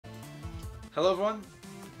Hello everyone,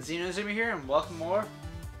 Xenozoomer here, and welcome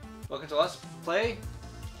to Let's Play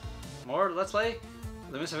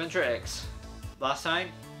Luminous Avenger X. Last time,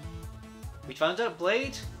 we found out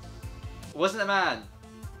Blade wasn't a man.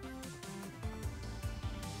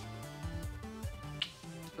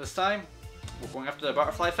 This time, we're going after the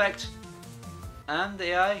butterfly effect and the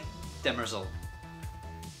AI Demerzel.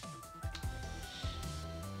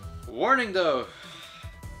 Warning though,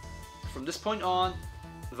 from this point on,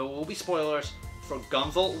 there will be spoilers for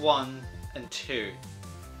Gunvolt 1 and 2.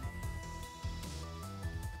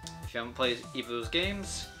 If you haven't played either of those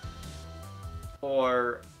games,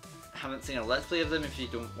 or haven't seen a Let's Play of them, if you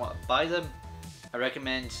don't want to buy them, I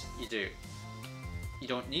recommend you do. You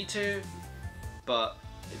don't need to, but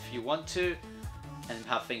if you want to, and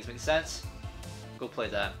have things make sense, go play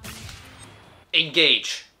them.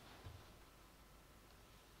 Engage!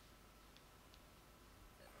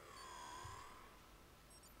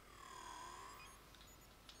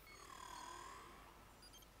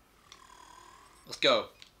 Let's go.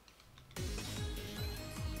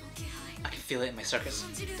 I can feel it in my circuits.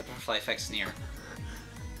 The butterfly effect's near.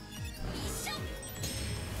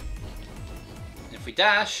 And if we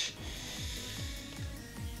dash,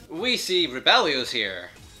 we see Rebellios here.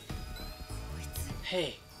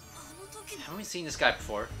 Hey, haven't we seen this guy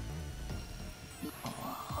before?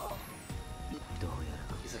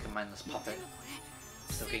 He's like a mindless puppet.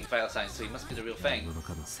 Still getting vital signs, so he must be the real thing. This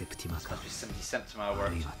must be 70 Septima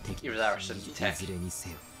work. Either that or 70 tech. It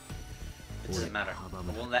doesn't matter. I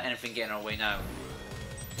won't let anything get in our way now.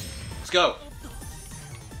 Let's go!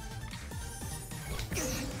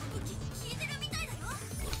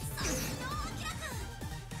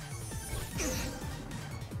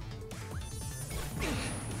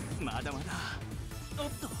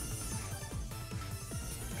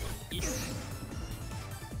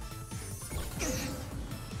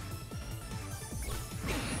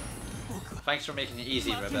 Thanks for making it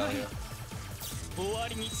easy, Rebellio.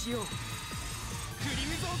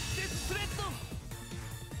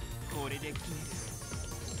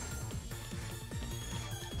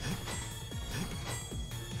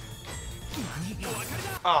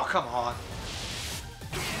 Oh, come on.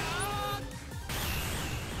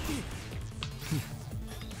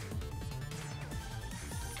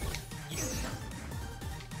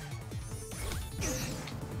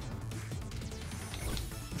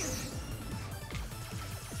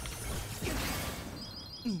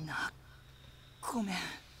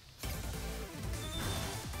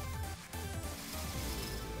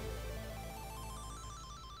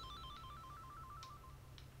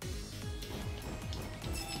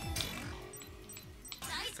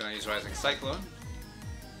 Gonna use Rising Cyclone.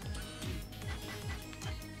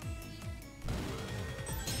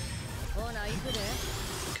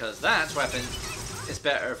 Because that weapon is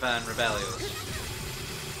better than Rebellio's.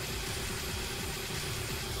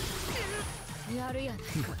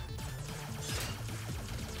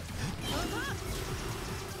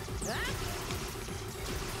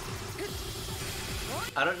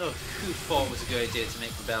 I don't know who thought it was a good idea to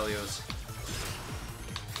make Rebellio's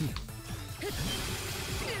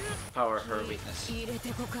power her weakness.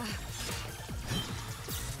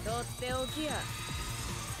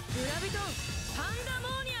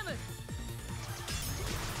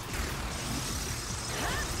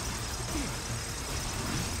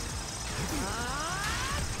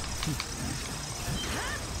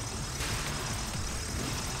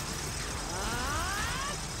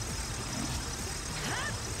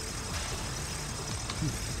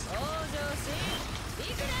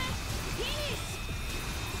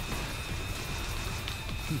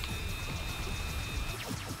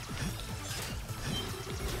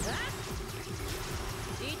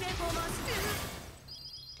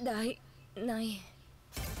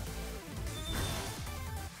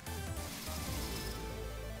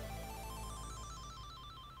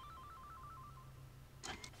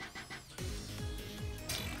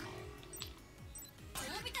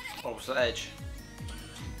 Oh, what's the edge?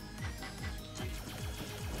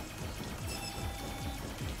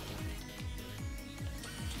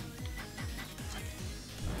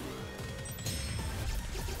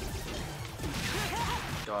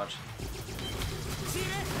 God.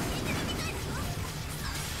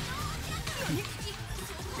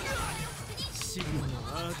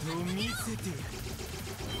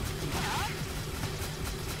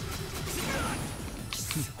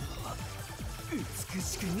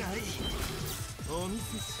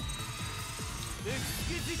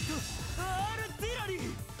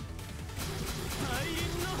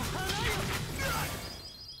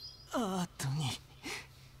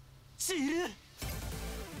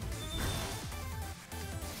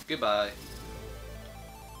 Goodbye.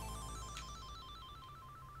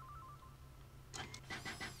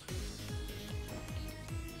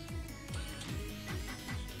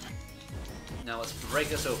 Now let's break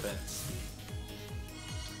this open.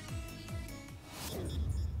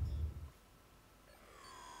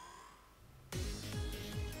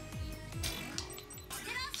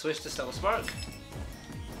 Switch to Stellar Spark.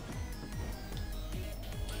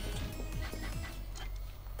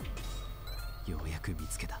 You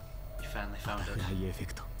finally found it.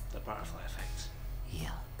 The butterfly effect.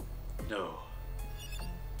 No.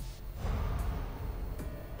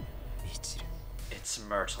 It's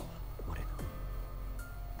Myrtle.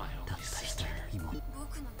 My only sister.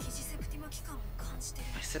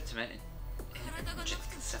 My septima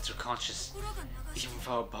sensor conscious. Even with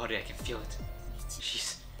our body, I can feel it.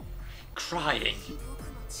 She's crying.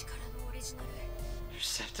 Her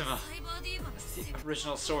septima is the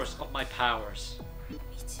original source of my powers. I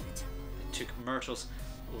took Myrtle's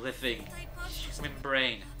living human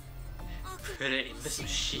brain, put it in this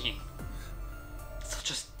machine. It's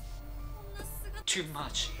just too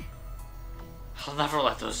much. I'll never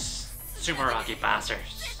let those Sumeragi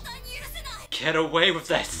bastards get away with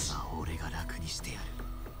this.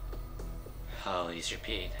 I'll ease your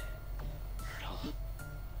pain, Myrtle.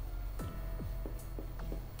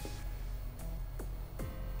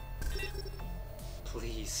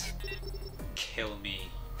 Please, kill me.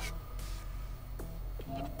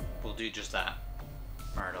 We'll do just that,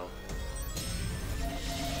 Myrtle.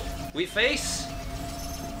 We face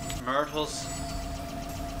Myrtle's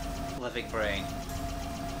living brain.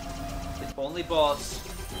 The only boss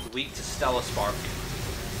weak to Stellar Spark.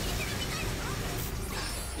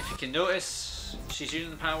 If you can notice, she's using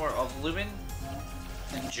the power of Lumin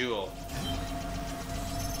and Jewel.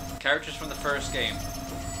 Characters from the first game.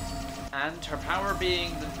 And her power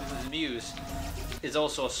being the Muse is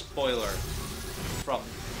also a spoiler from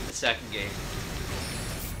the second game.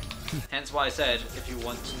 Hence why I said, if you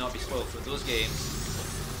want to not be spoiled for those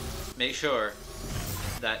games, make sure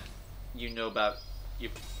that you know about,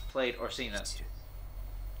 you've played or seen it.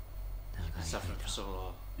 You've been suffering for so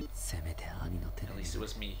long. At least it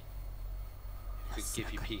was me who could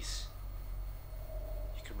give you peace.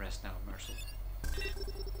 You can rest now, Myrtle.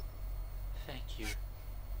 Thank you.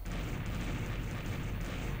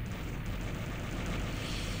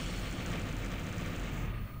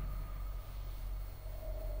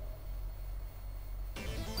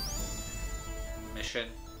 Mission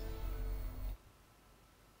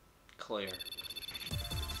clear.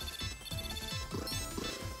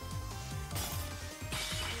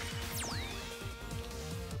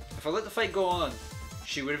 If I let the fight go on,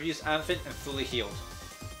 she would have used Amphin and fully healed.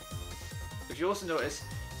 If you also notice,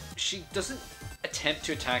 she doesn't attempt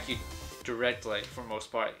to attack you directly for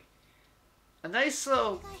most part. A nice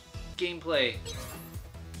little gameplay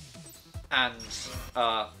and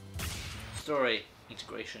story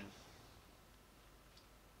integration.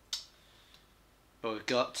 But we've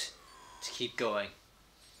got to keep going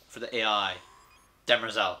for the AI,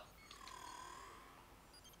 Demerzel.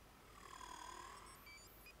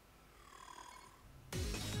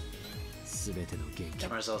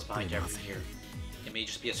 Demerzel's behind everything here. It may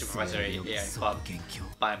just be a supervisory AI, but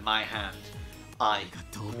by my hand, I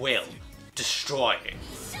will destroy it.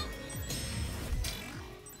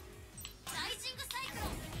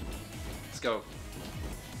 Let's go.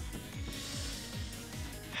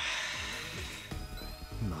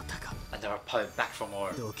 And they're probably back for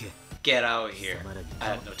more. Get out of here. I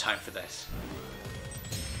have no time for this.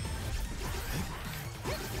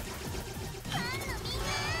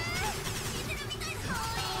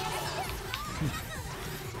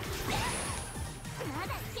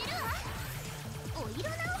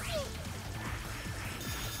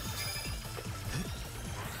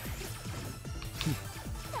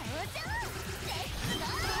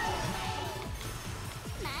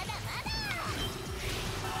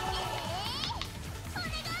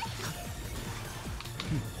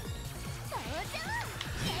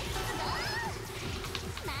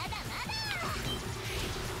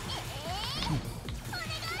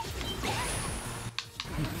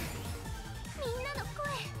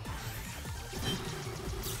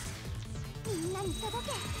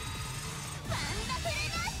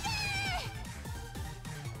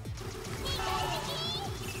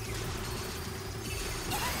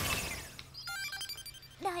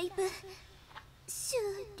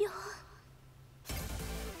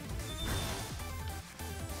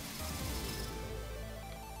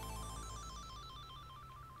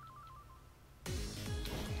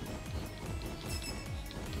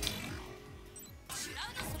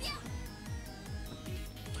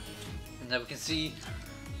 Now we can see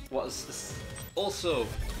what's this also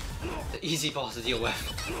the easy boss to deal with.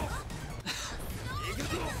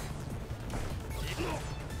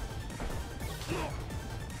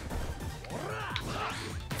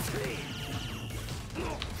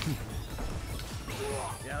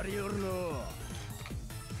 わ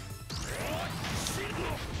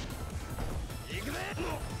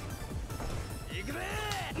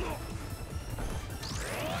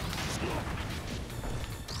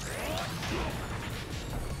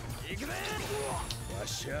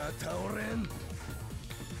しゃ倒れん。こ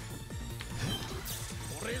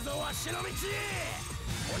れぞわしの道。オニ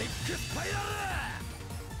ックスパイラル。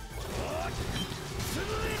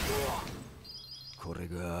これ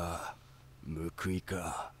が報い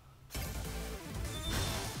か。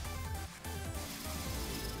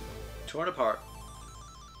 Torn apart.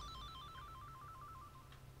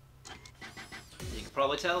 You can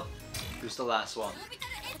probably tell who's the last one.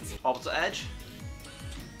 Opposite edge.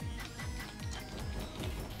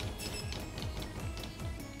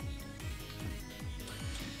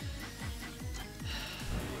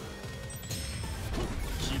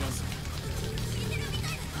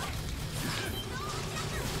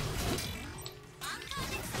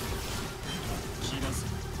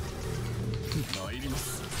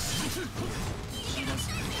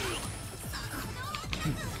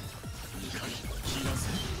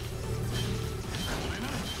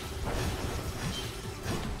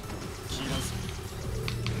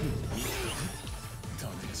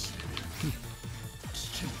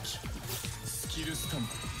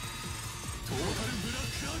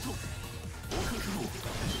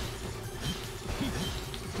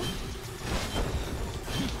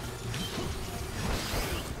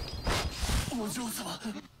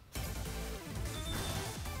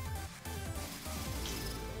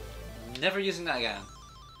 Never using that again.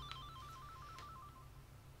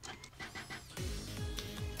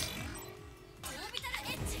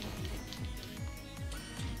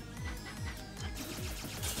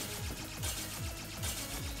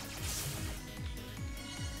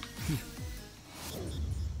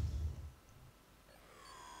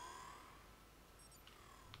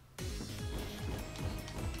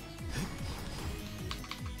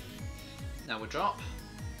 Now we drop.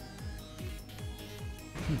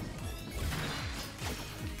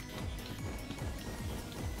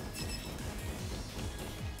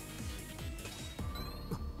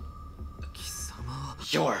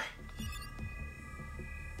 You're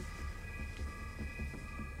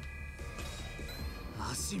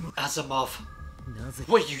Asimov.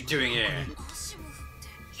 What are you doing here?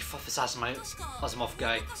 You fought this Asimov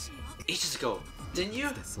guy ages ago, didn't you?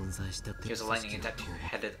 He was a lightning adept who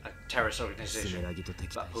headed a terrorist organization that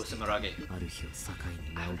posted Mirage.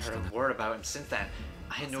 I haven't heard a word about him since then.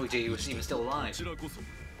 I had no idea he was even still alive. You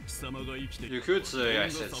could say I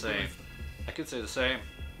said the same. I could say the same.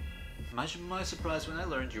 Imagine my surprise when I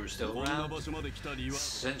learned you were still around.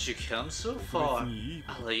 Since you come so far,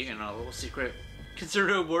 I'll let you in on a little secret. Consider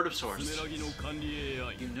it a word of sorts.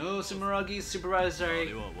 You know Sumeragi's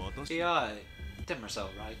supervisory AI, Demercell,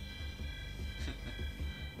 right?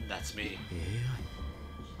 That's me.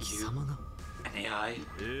 You? An AI?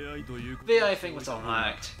 The AI thing was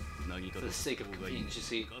alright. For the sake of convenience, you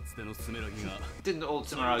see. Didn't old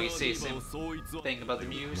Sumeragi say the same thing about the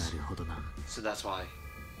Muse? So that's why.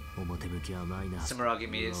 Sumeragi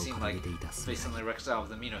made it seem like they suddenly reconciled with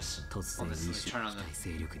the Luminous, only to turn on them.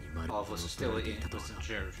 All of hostility was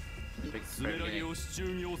endured from the very beginning.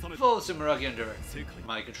 Follow Sumeragi under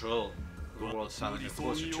my control. The world's finally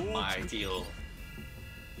closer to my ideal.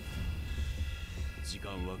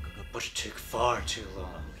 But it took far too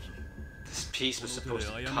long. This peace was supposed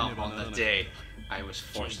to come on the day I was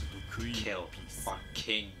forced to kill our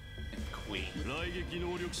king and queen.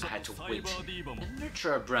 I had to wait and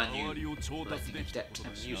nurture a brand new lightning adept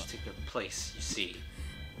and Muse take their place, you see.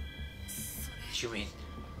 You mean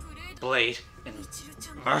Blade and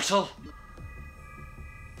Myrtle?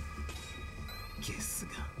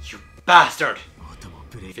 You bastard!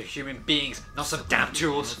 They're human beings, not some damn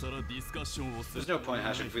tools! There's no point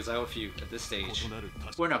hashing things out with you at this stage.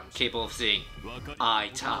 We're not capable of seeing eye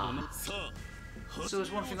to eye. So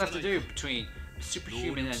there's one thing left to do between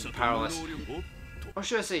superhuman and powerless. Or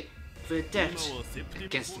should I say, the adept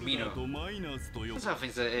against Mino. That's how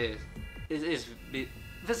things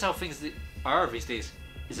that's how things are these days,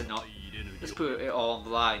 is it not? Let's put it all on the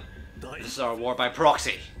line. This is our war by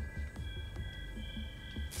proxy.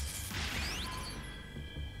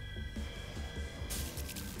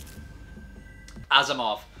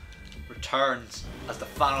 Asimov returns as the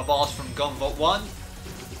final boss from Gunvolt 1,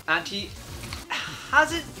 and he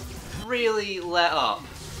hasn't really let up.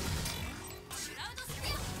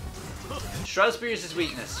 Shroud Spear is his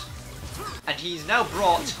weakness, and he's now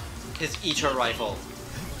brought his Eater Rifle,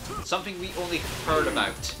 something we only heard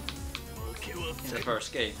about in the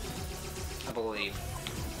first game, I believe.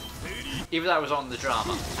 Either that was on the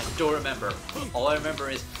drama. I don't remember. All I remember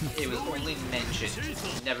is it was only mentioned,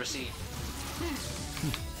 never seen.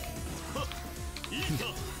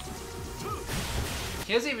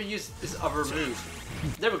 He hasn't even used this other move.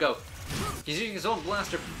 There we go. He's using his own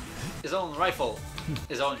blaster, his own rifle,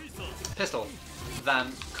 his own pistol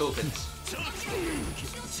than Copen's.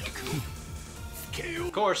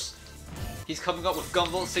 Of course, he's coming up with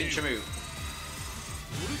Gunvolt's signature move.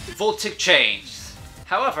 Voltic Change.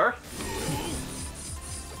 However,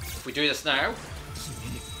 if we do this now,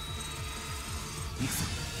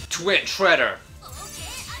 Twin Shredder.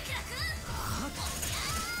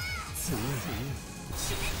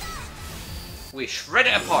 We shred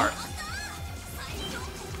it apart.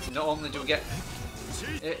 Not only do we get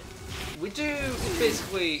it, we do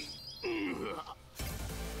basically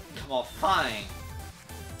come off fine.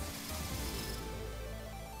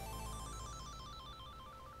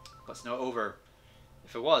 But it's not over.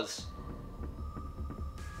 If it was,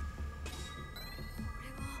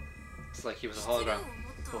 it's like he was a hologram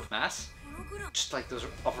with mass, just like those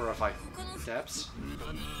other refined depths.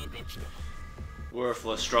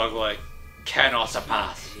 Worthless struggling cannot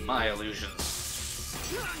surpass my illusions.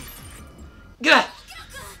 Gah!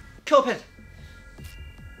 Copen!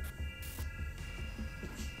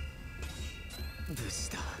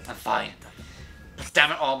 I'm fine. But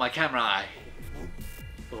damn it all, my camera eye.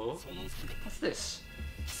 Oh, what's this?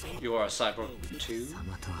 You are a cyborg too?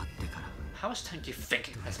 How much time do you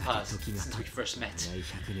think has passed since we first met?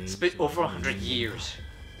 It's been over 100 years.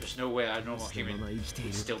 There's no way a normal human would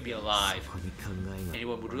still be alive.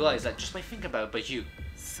 Anyone would realize that just by thinking about it, but you.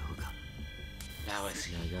 Now I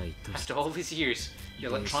see. After all these years, your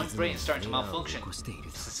electronic brain is starting to malfunction. The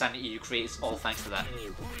insanity you create is all thanks to that.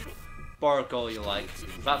 Bark all you like.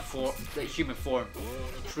 That human form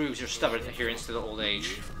proves your stubborn adherence to the old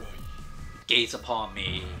age. Gaze upon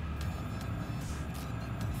me.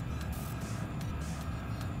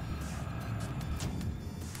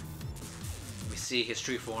 We see his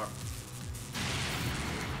true form.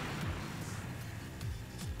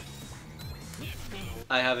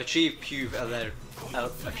 I have achieved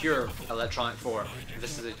a pure electronic form.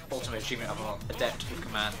 This is the ultimate achievement of an adept with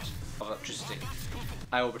command of electricity.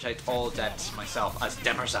 I will protect all adepts myself as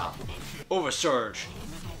Demersal. Oversurge,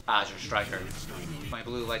 Azure Striker. My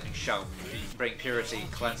blue lightning shout. Bring purity,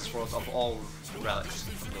 cleanse this world of all relics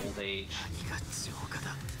from the old age.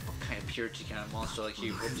 What kind of purity can a monster like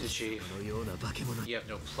you hope to achieve? You have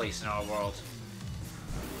no place in our world.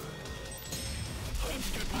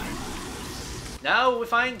 Now we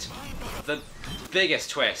find the biggest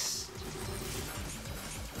twist.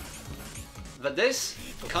 That this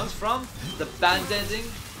comes from the band ending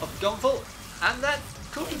of Gunvolt and that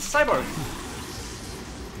Copen's cyborg.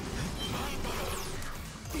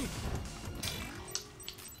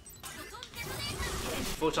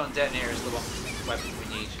 Photon detonator is the one weapon we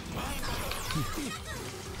need.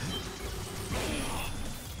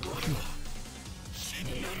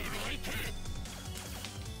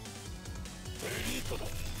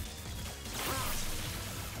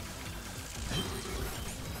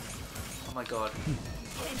 Oh my god.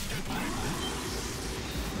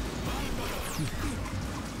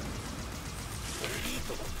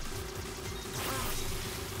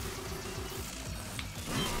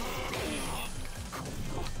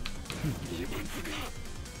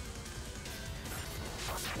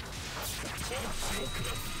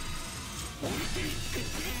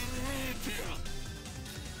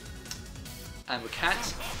 And we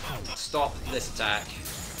can't stop this attack.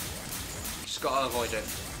 Just gotta avoid it.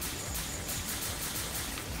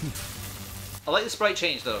 I like the sprite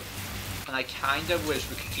change though, and I kinda wish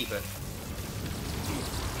we could keep it.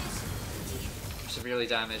 Severely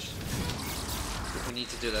damaged. We need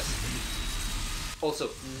to do this. Also,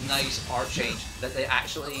 nice art change that they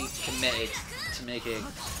actually committed to making.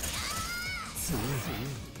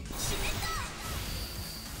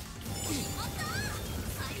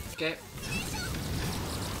 Okay.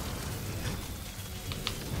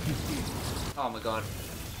 Oh my god.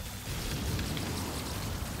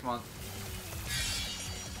 Come on.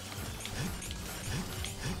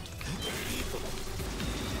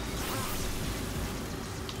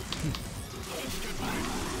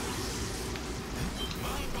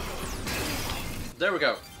 There we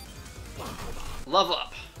go. Level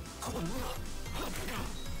up.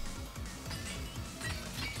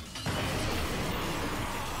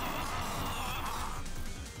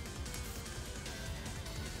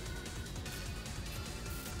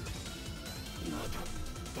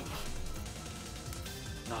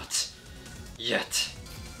 Not yet.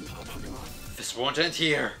 This won't end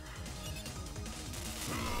here.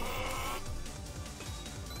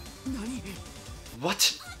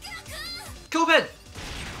 What? Copen!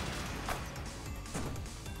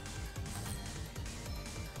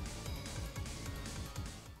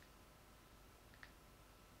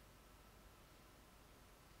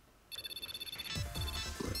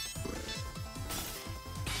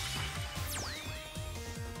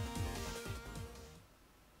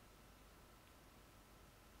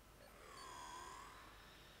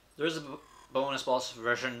 There is a bonus boss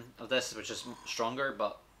version of this which is stronger,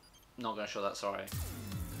 but I'm not going to show that, sorry.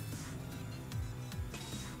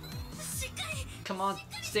 Come on,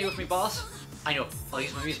 stay with me, boss. I know, I'll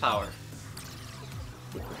use my Muse power.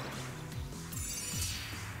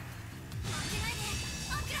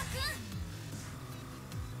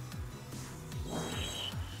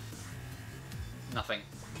 Nothing.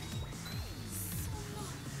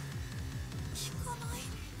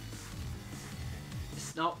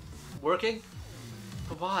 It's not working?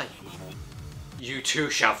 But why? You too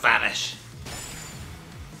shall vanish.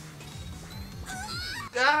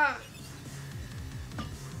 Ah!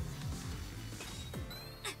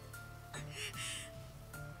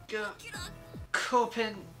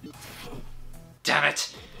 Copen. Damn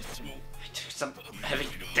it! I took some heavy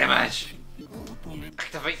damage.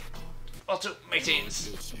 Activate auto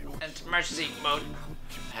maintenance and emergency mode.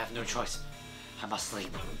 I have no choice. I must sleep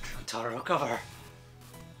until I recover.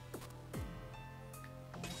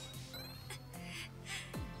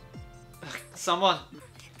 Someone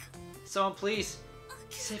please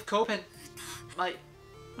save Copen. My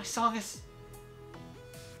song is.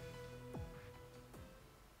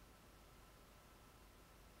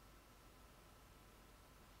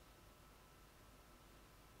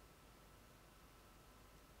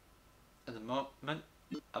 At the moment,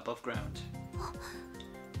 above ground.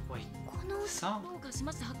 Wait, the song?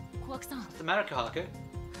 The America Haku?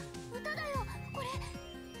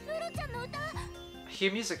 I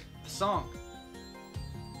hear music, the song.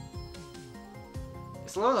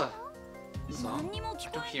 It's Lola. Song? I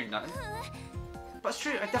don't hear nothing. But it's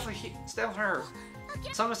true, I definitely still heard her.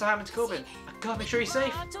 Something must have happened to Copen. I gotta make sure he's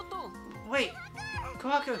safe. Wait,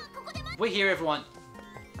 Kohaku. Wait here, everyone.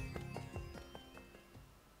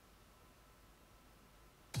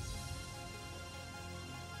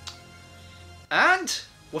 And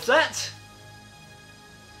with that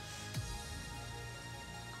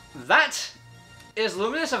is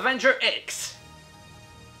Luminous Avenger X.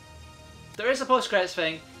 There is a post-credits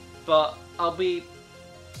thing, but I'll be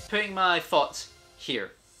putting my thoughts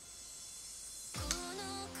here.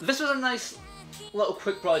 This was a nice little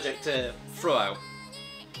quick project to throw out.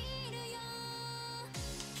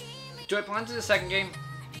 Do I plan to do the second game?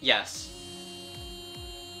 Yes.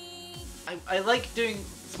 I like doing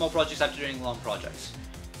small projects after doing long projects.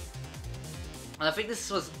 And I think this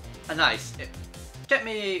was a nice, it kept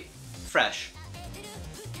me fresh.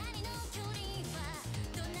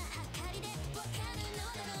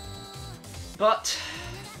 But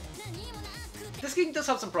this game does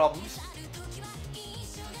have some problems.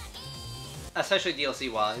 Especially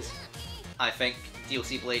DLC wise. I think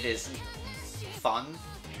DLC Blade is fun.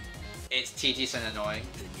 It's tedious and annoying.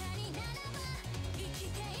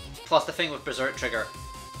 Plus the thing with Berserk Trigger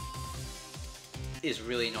is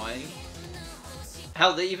really annoying.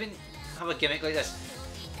 Hell, they even have a gimmick like this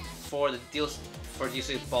for the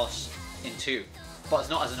DLC boss in 2, but it's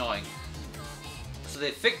not as annoying. So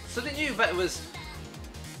they knew, but it was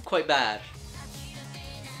quite bad.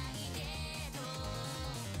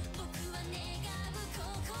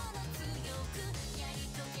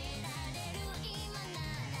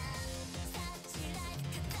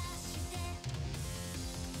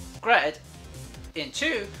 Granted, in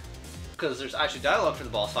 2, because there's actually dialogue for the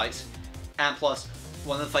boss fights, and plus,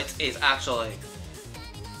 one of the fights is actually,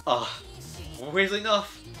 weirdly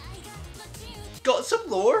enough, got some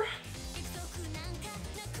lore.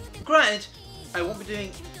 Granted, I won't be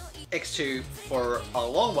doing X2 for a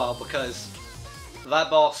long while because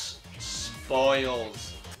that boss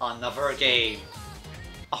spoils another game.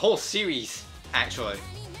 A whole series, actually.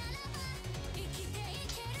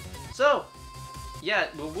 So, yeah,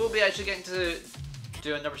 we will be actually getting to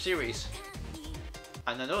do another series.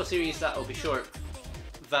 And another series that will be short,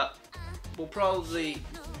 that will probably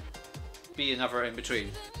be another in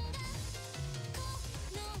between.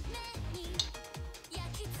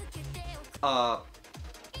 I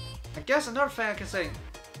guess another thing I can say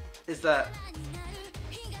is that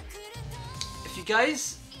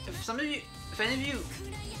if any of you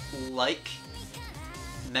like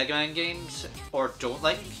Mega Man games or don't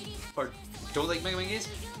like Mega Man games,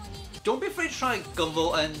 don't be afraid to try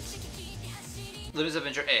Gumball and Luminous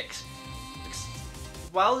Avenger X.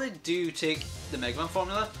 While they do take the Mega Man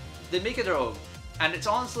formula, they make it their own, and it's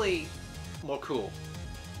honestly more cool.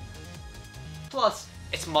 Plus,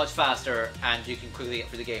 it's much faster and you can quickly get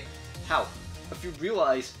through the game. How? If you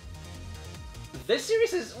realize this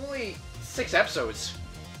series is only 6 episodes.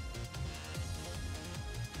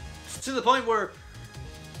 It's to the point where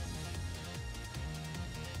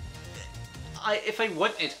if I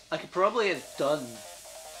wanted, I could probably have done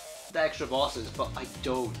the extra bosses, but I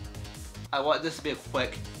don't. I want this to be a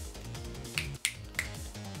quick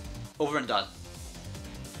over and done.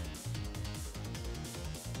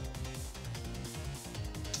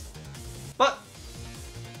 But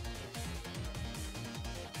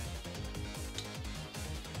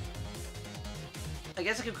I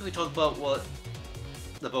guess I could quickly talk about what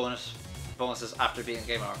the bonuses after beating the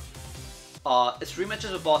game are. It's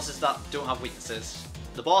rematches with bosses that don't have weaknesses.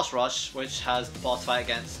 The boss rush, which has the boss fight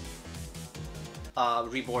against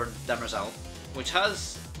Reborn Demerzel, which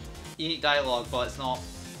has unique dialogue, but it's not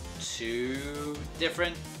too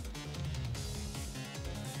different.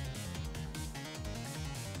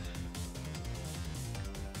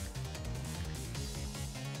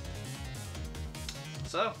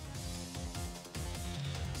 So,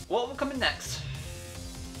 what will come in next?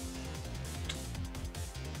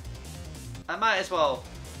 I might as well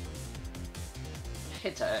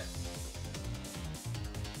hit at it.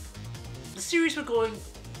 The series I'm going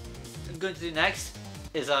to do next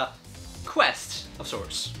is a quest of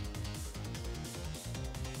sorts.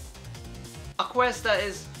 A quest that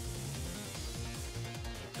is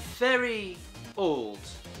very old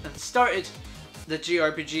and started the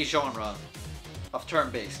JRPG genre of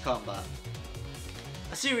turn-based combat.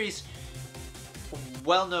 A series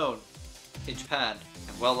well known in Japan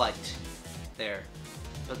and well liked there,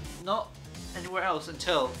 but not anywhere else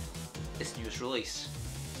until its newest release.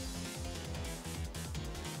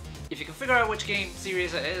 If you can figure out which game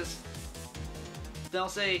series it is, then I'll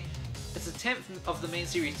say it's the 10th of the main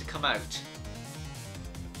series to come out.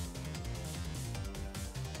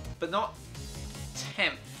 But not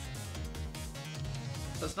 10th.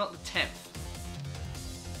 That's not the 10th.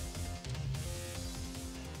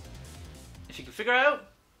 If you can figure it out,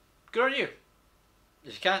 good on you.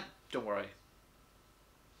 If you can't, don't worry.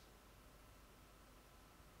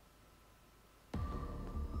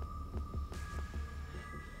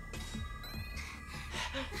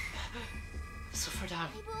 So far down.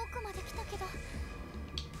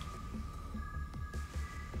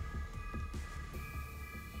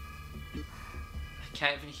 I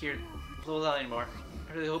can't even hear Lola anymore.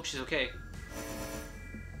 I really hope she's okay.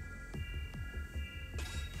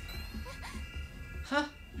 Huh?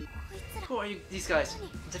 Who are you, these guys?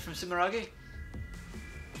 Is it from Sumeragi?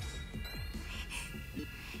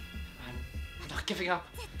 I'm not giving up.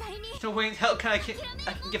 No way in hell can I can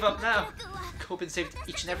give up now. Copen saved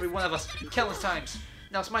each and every one of us countless times.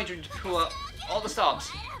 Now it's my turn to pull out all the stops.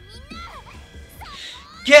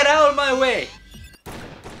 Get out of my way!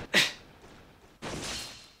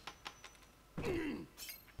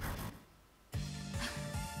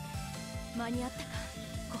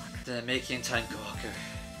 Did I make it in time, Kohaku?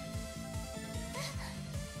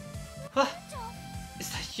 What? Is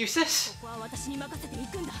that useless?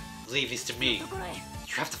 Leave these to me.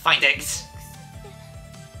 You have to find X.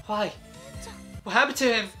 Why? What happened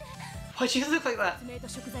to him? Why do you look like that?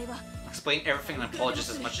 Explain everything and apologize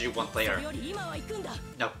as much as you want later.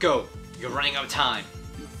 Now go! You're running out of time.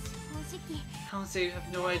 Honestly, I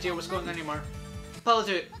have no idea what's going on anymore. But I'll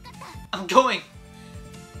do it. I'm going!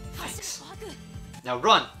 Thanks. Now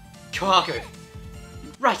run! Kohaku!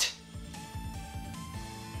 Right!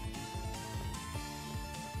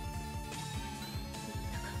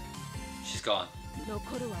 She's gone.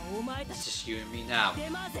 It's just you and me now.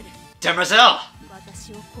 Demerzel!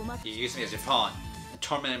 You used me as your pawn and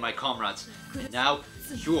tormented my comrades. And now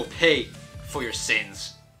you will pay for your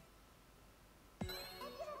sins.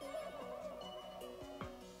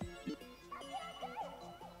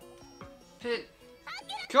 Hey,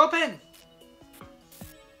 Copen!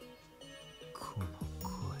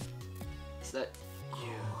 Is that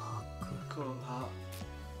you? Kohaku.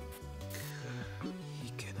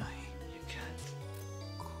 You can't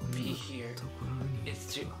be here.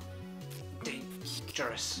 It's too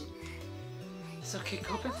dangerous. It's okay,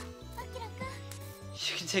 Copen.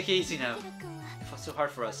 You can take it easy now. You fought so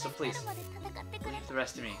hard for us, so please, leave the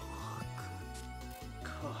rest to me.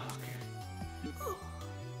 Kohaku.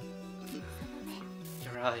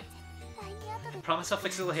 You're right. I promise I'll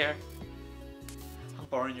fix the hair. I'm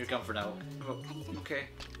borrowing your gun for now. Oh, okay.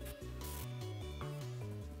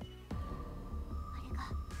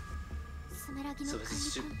 So this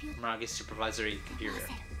is Maragi's supervisory computer,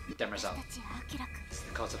 Demerzel. It's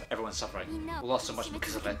the cause of everyone's suffering. We lost so much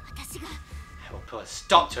because of it. I will put a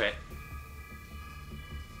stop to it.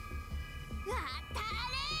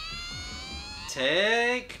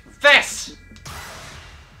 Take this!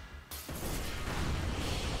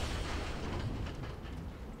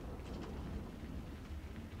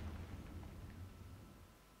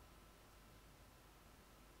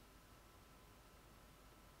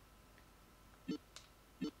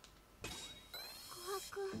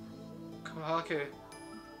 Kohaku.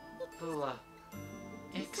 Lula.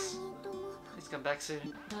 X. Please come back soon.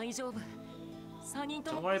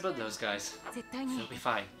 Don't worry about those guys. They'll be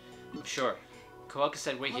fine. I'm sure. Kohaku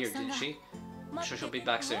said wait here, didn't she? I'm sure she'll be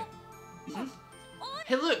back soon. Hmm?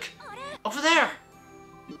 Hey look! Over there!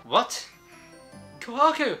 What?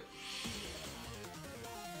 Kohaku!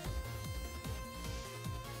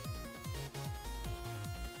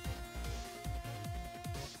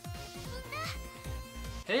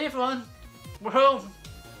 Hey everyone! We're home!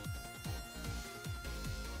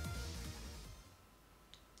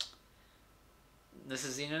 This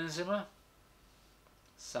is Ina Inazuma,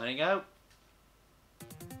 signing out.